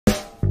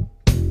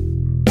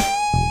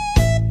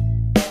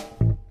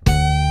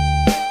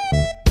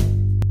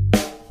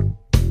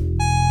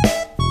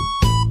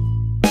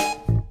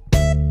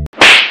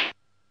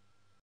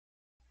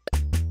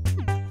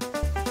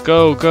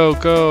Go, go,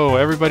 go!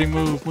 Everybody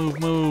move, move,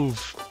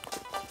 move!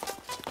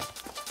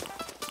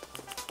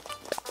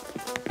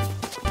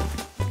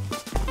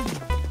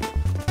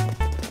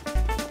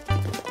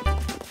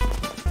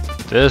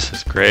 This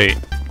is great.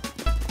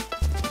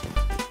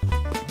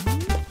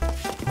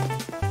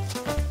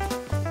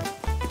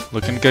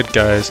 Looking good,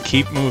 guys.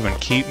 Keep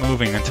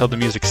moving until the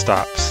music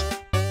stops.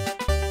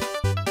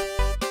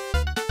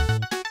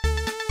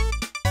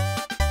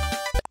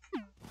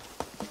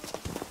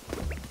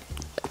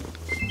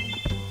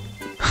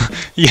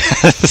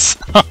 Yes!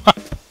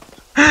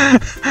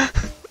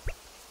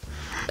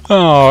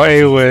 Oh,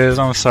 Awiiz,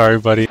 I'm sorry,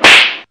 buddy.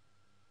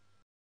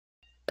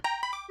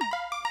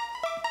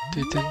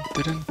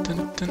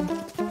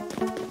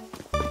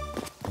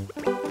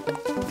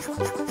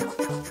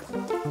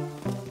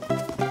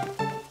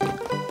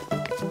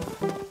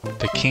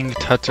 The King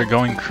Tuts are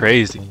going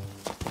crazy.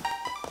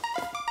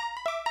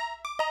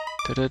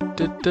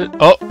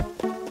 Oh!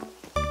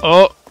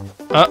 Oh!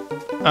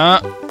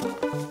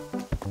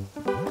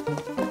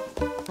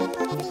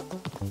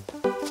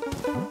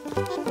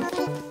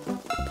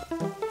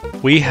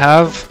 We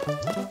have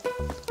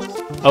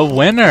a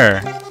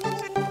winner!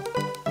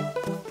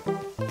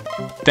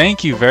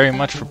 Thank you very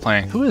much for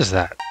playing. Who is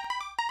that?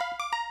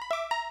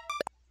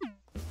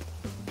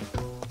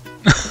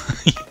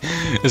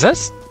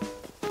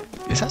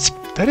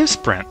 That is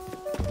Sprint.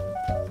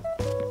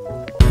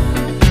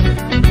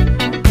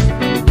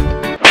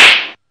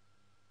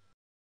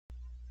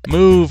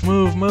 Move,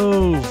 move,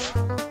 move!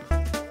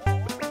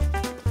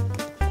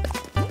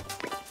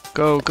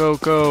 Go, go,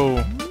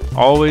 go!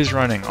 Always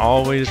running,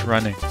 always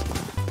running.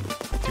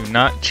 Do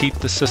not cheat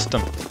the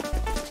system.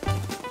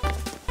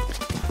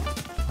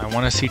 I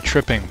want to see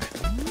tripping.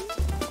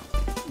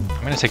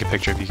 I'm gonna take a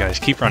picture of you guys.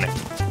 Keep running.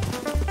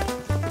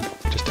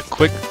 Just a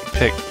quick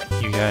pic.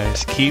 You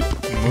guys keep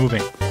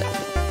moving.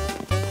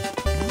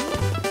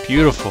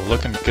 Beautiful,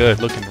 looking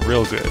good, looking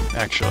real good,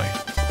 actually.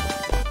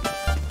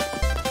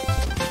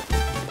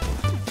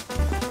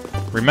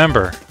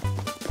 Remember,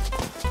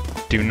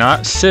 do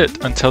not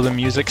sit until the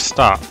music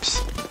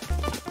stops.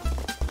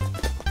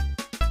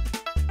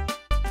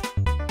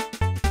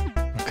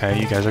 Okay,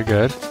 you guys are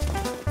good.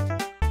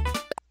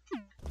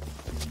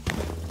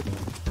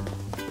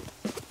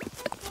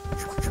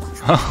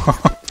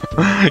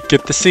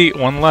 Get the seat.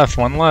 One left,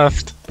 one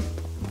left.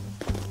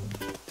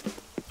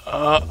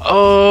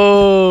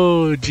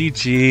 Oh,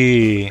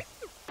 GG.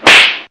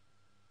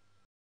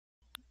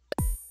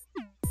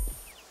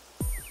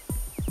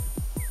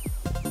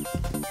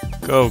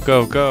 Go,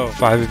 go, go.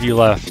 5 of you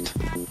left.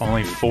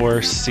 Only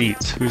 4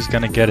 seats. Who's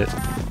gonna get it?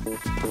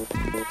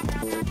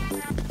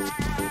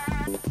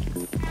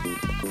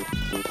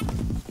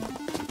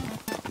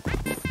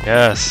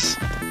 Yes.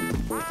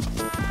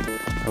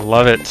 I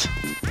love it.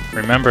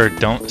 Remember,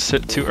 don't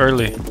sit too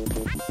early. I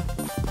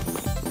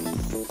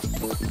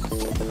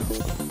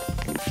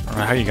don't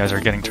know how you guys are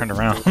getting turned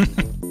around.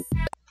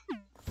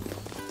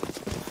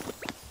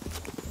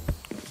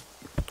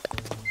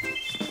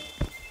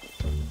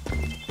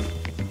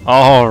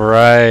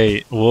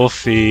 Alright,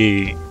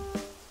 Wolfy.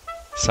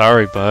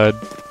 Sorry, bud.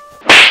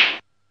 You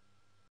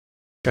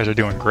guys are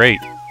doing great.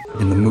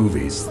 In the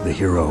movies, the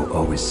hero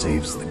always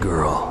saves the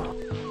girl.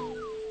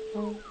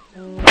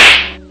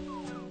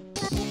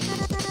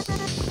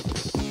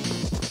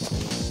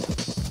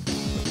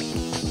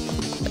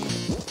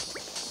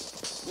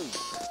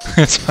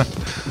 It's fun.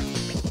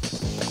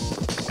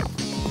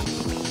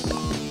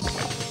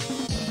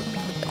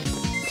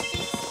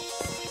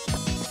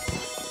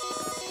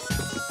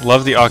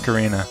 Love the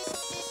ocarina.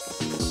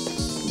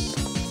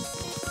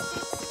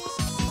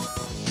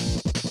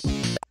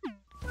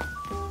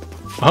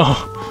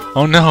 Oh,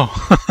 oh no.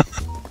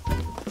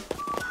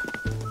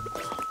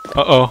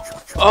 Uh-oh.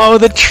 Oh,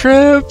 the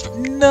trip!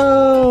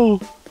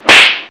 No!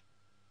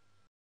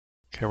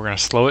 Okay, we're gonna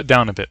slow it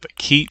down a bit, but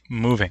keep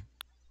moving.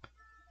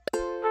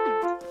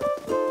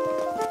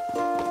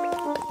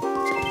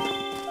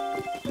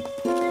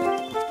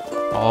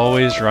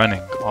 Always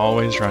running,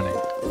 always running.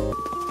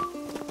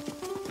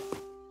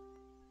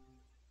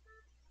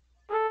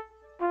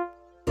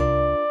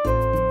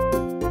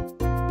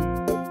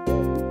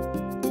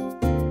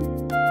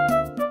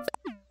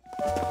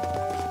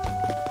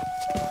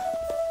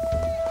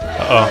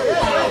 Uh-oh.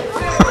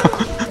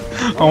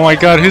 Oh my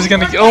god, who's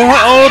gonna get—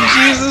 oh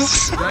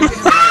Jesus!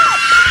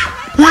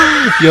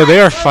 Yo,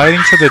 they are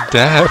fighting to the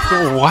death.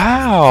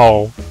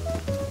 Wow!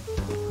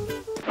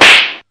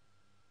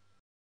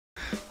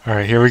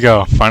 Alright, here we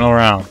go. Final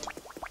round.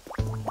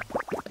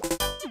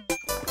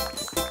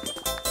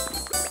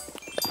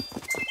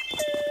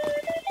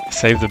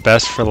 Save the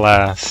best for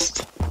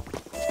last.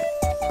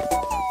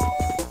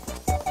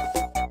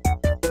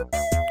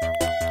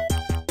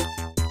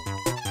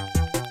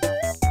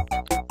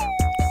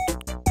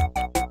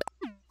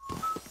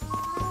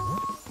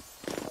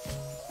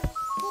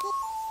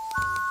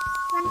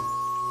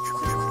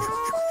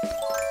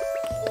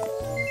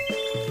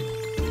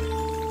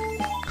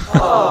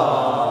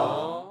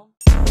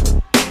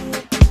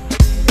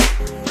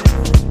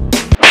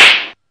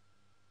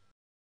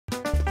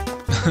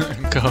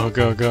 Go,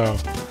 go, go.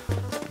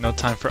 No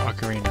time for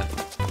Ocarina.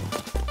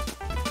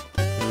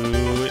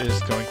 Who is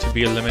going to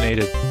be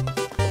eliminated?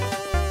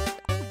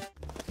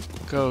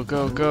 Go,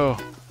 go, go.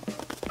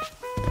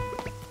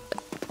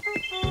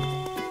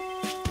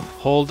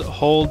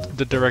 Hold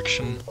the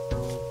direction.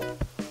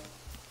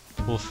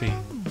 Wolfy.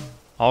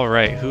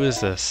 Alright, who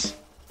is this?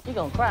 He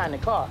gonna cry in the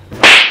car.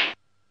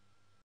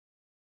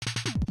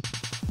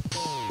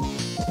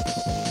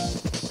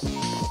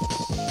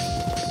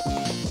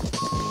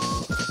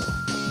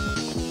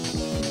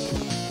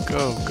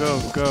 Go, go,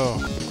 go.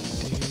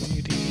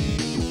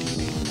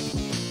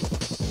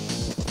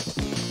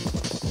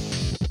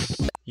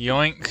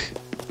 Yoink.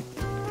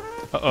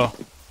 Uh-oh.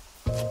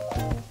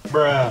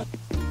 Bruh.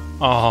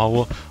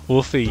 Oh,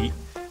 Wolfy,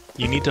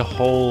 you need to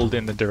hold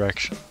in the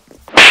direction.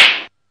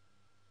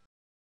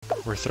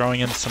 We're throwing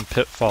in some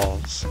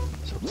pitfalls,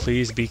 so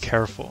please be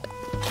careful.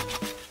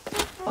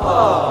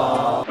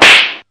 Aww.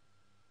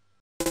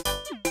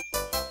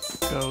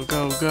 Go,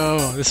 go,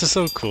 go. This is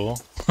so cool.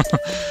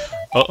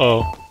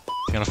 Uh-oh.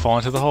 He's gonna fall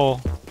into the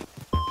hole.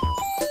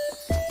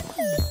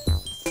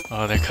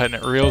 Oh, they're cutting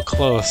it real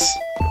close.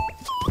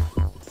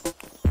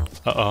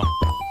 Uh-oh.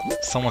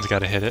 Someone's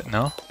gotta hit it,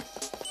 no?